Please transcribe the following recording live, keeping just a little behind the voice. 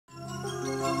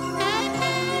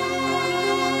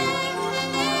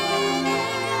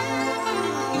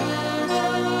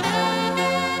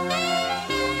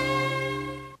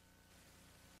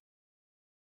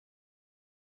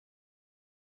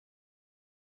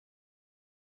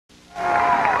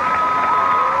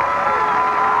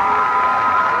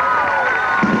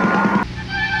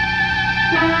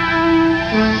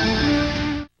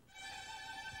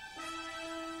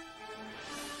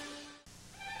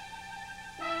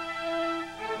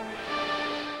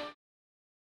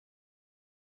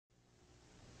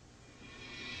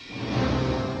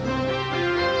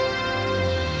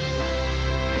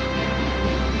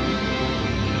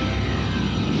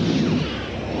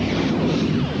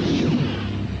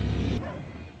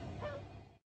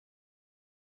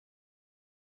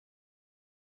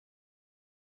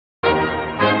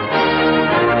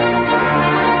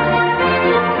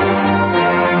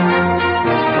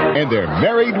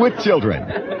with children.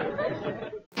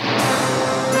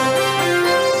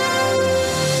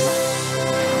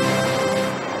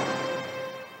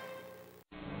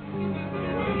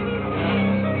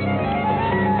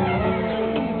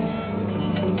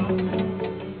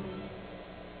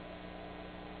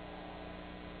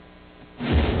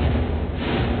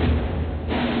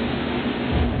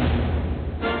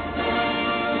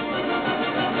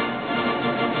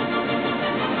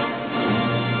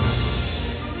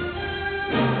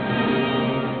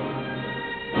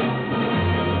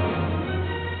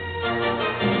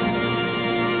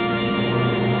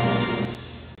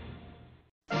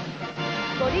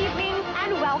 Good evening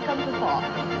and welcome to Fox.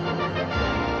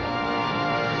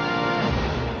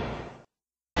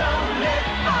 Don't let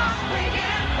Fox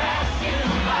begin past you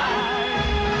by.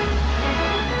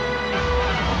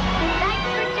 Thanks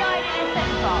for joining us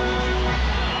at Fox.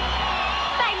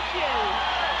 Thank you.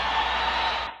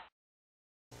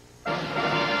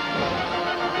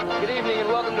 Good evening and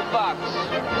welcome to Fox.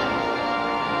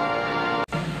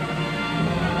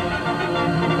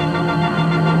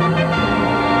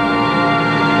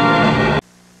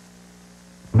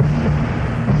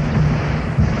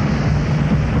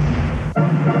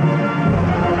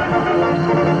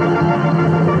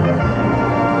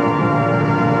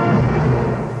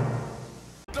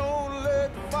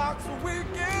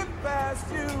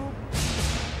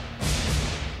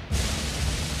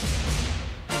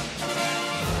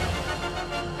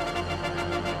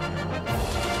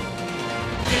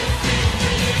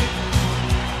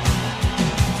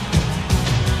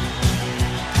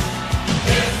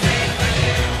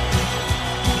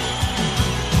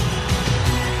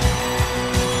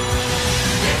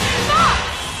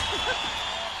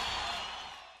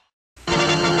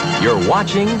 You're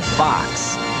watching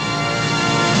Fox.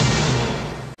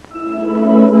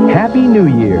 Happy New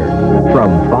Year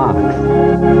from Fox.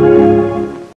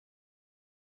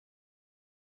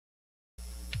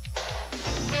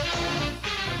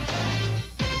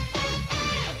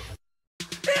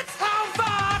 It's how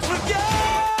far to go.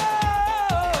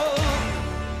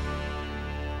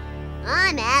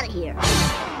 I'm out of here.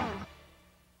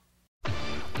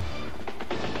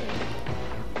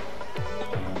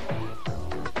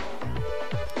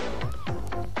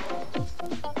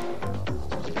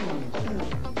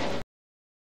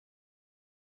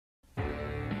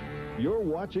 You're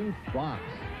watching Fox.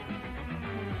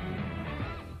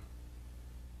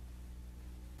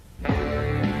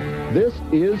 This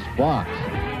is Fox.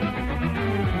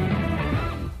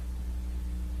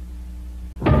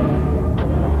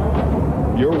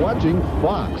 You're watching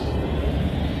Fox.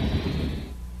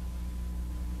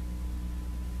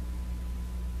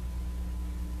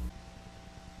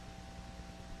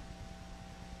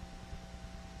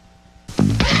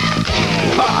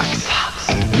 Fox.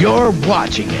 You're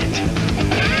watching it.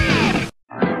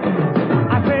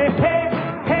 I say hey,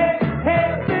 hey, hey,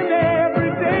 and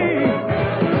every day.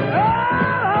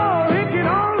 Oh, it can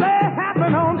only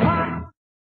happen on Fox.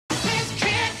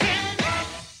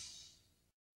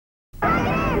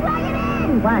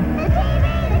 What? The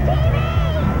TV!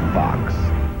 Fox.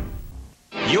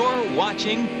 You're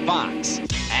watching Fox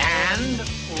and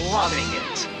loving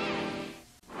it.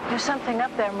 There's something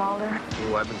up there, Mulder.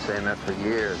 Oh, I've been saying that for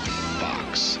years.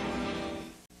 Fox.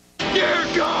 Dear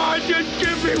God, just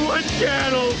give me one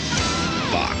channel.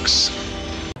 Fox.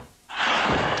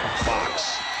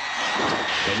 Fox.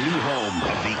 The new home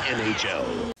of the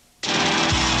NHL.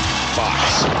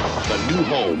 Fox. The new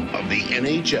home of the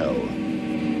NHL.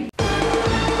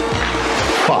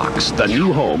 Fox. The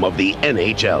new home of the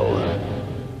NHL.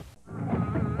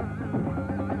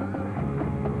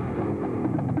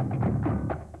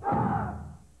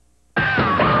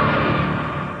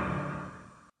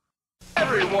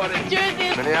 Everyone in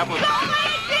Minneapolis.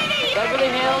 Beverly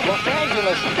Hills, Los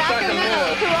Angeles,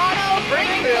 Sacramento, Toronto,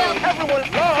 Springfield. Everyone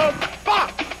loves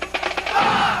Fox.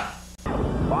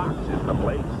 Fox is the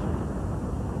place.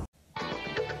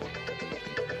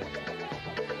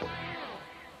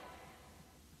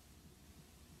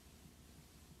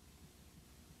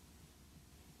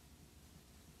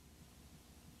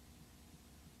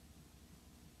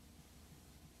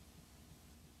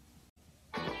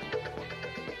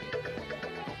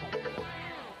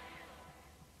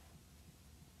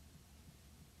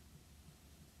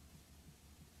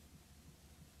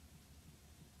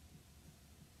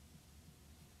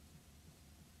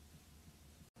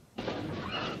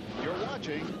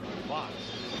 Watching Fox.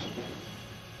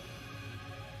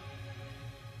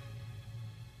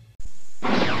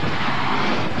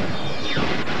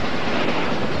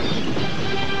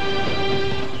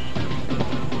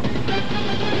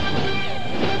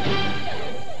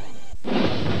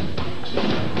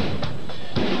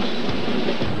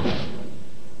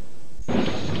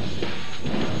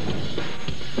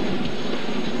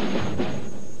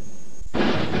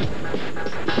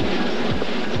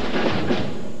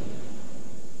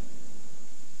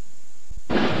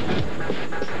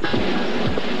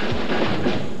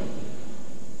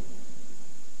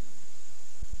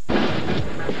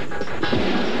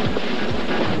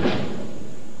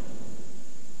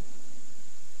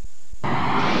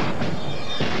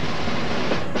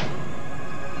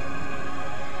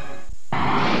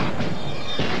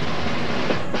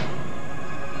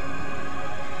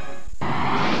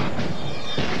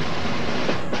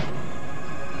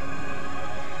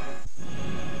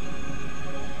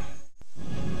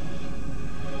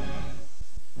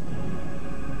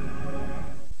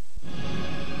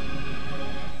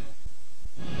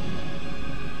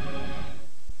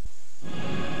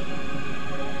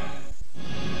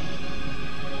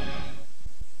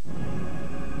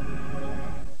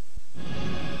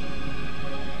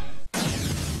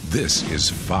 This is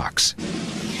Fox.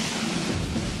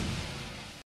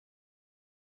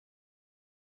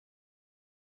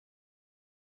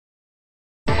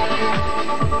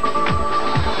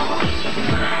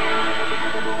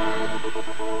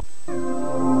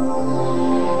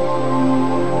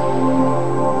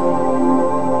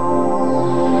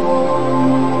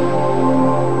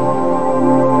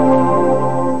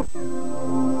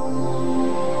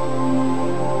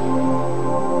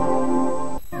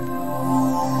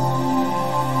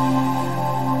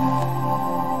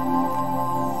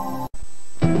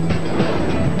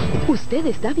 Usted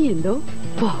está viendo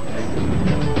Fox.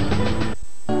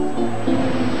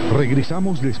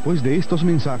 Regresamos después de estos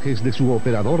mensajes de su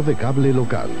operador de cable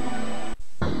local.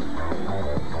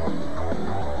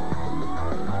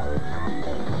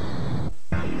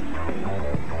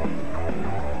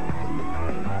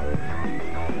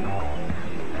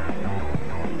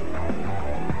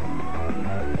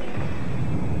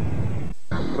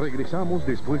 Regresamos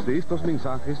después de estos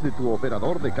mensajes de tu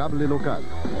operador de cable local.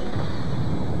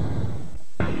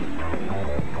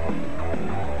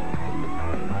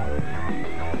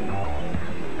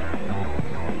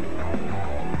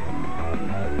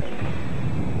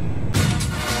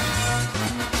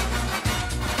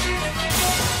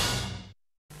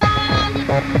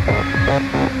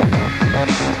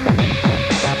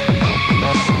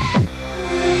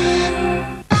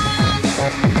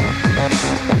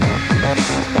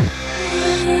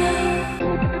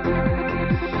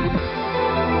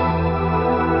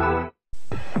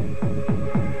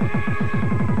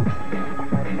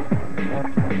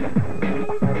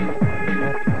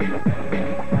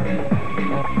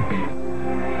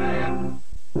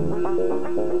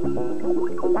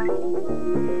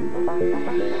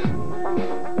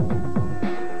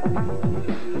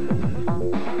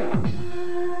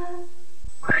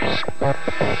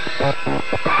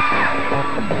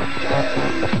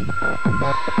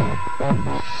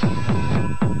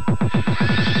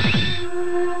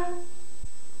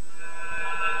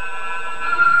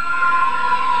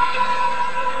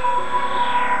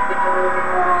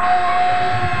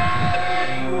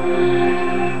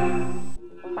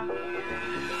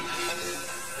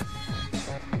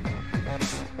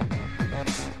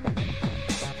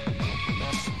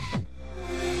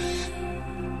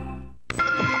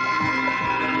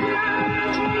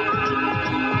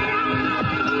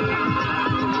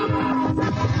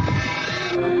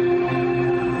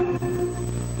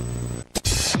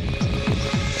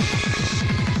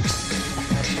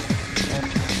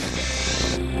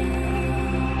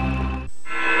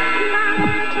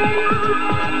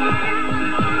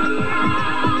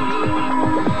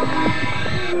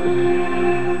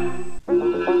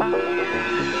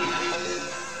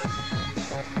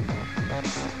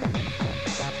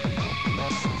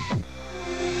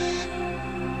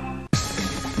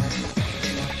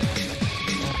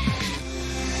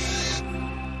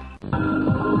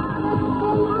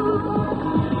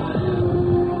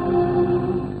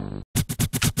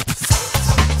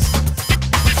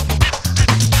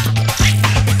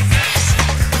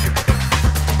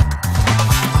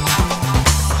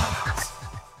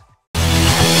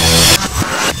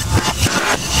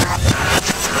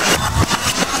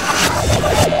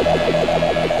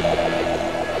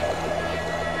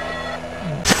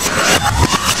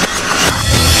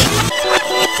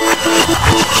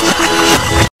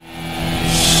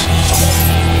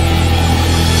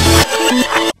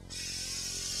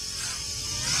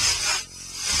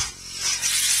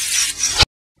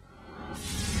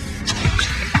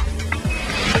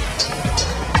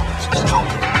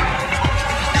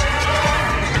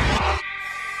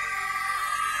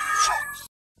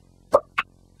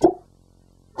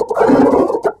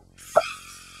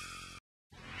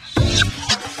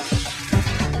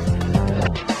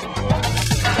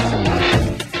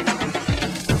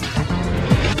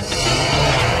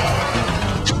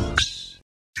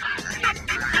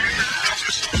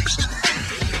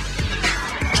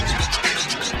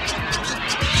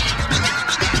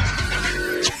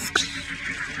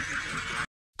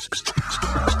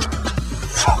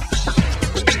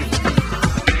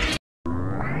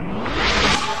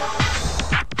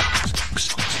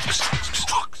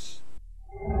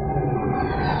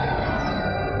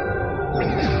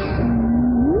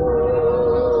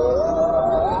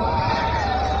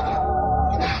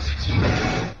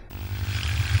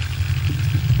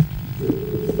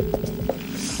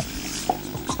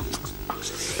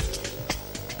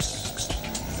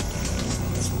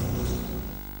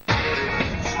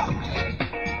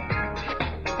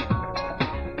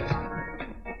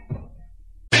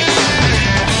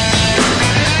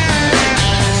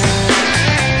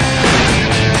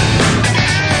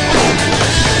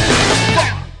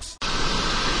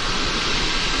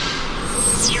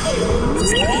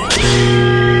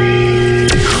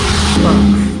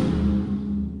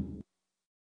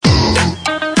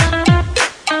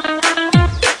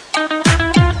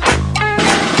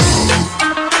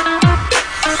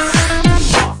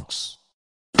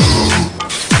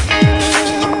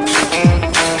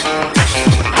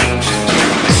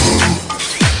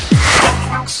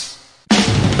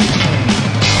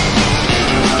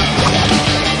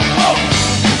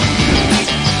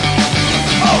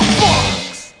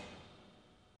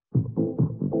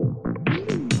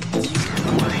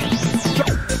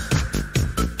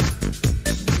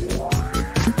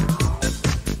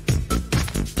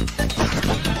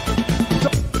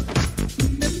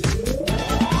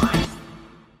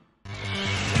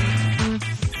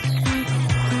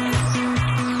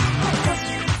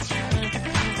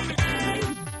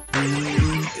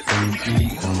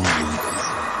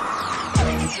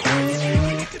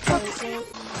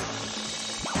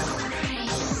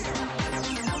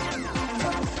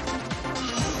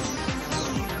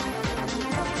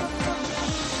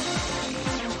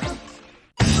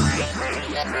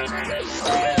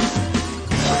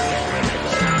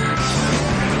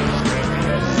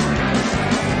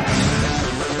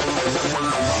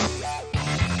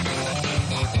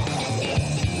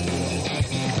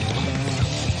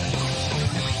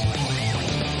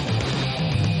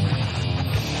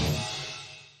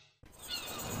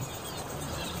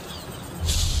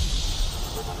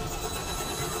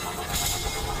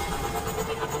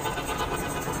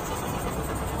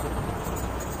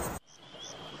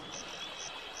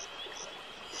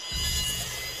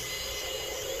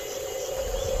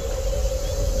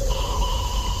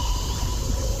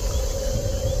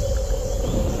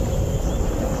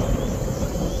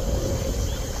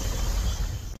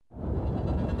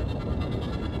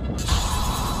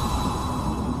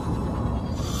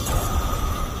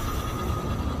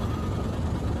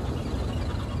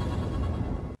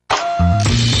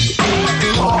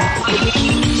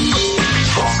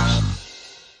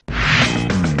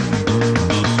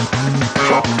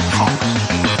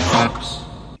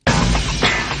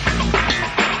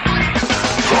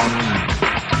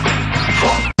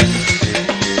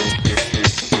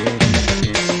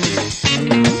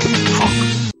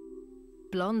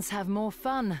 Blondes have more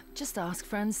fun. Just ask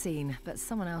Francine. But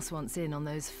someone else wants in on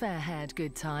those fair-haired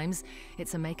good times.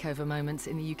 It's a makeover moment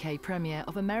in the UK premiere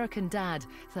of American Dad,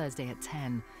 Thursday at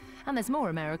 10. And there's more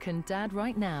American Dad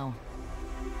right now.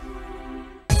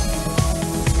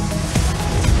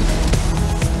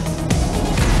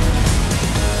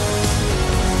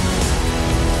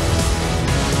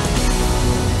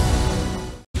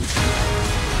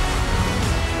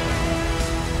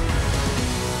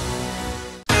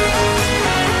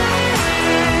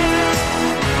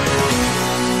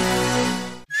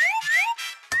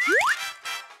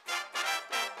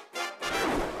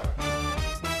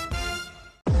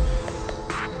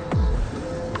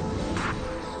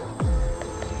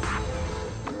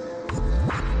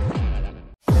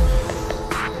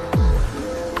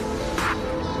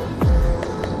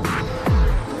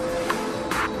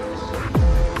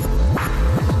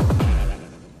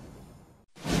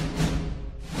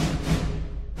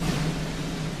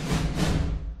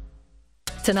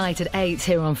 Tonight at 8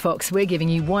 here on Fox, we're giving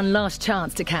you one last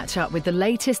chance to catch up with the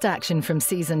latest action from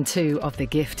Season 2 of The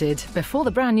Gifted before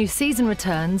the brand new season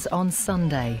returns on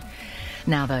Sunday.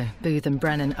 Now though, Booth and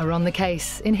Brennan are on the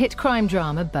case in hit crime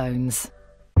drama Bones.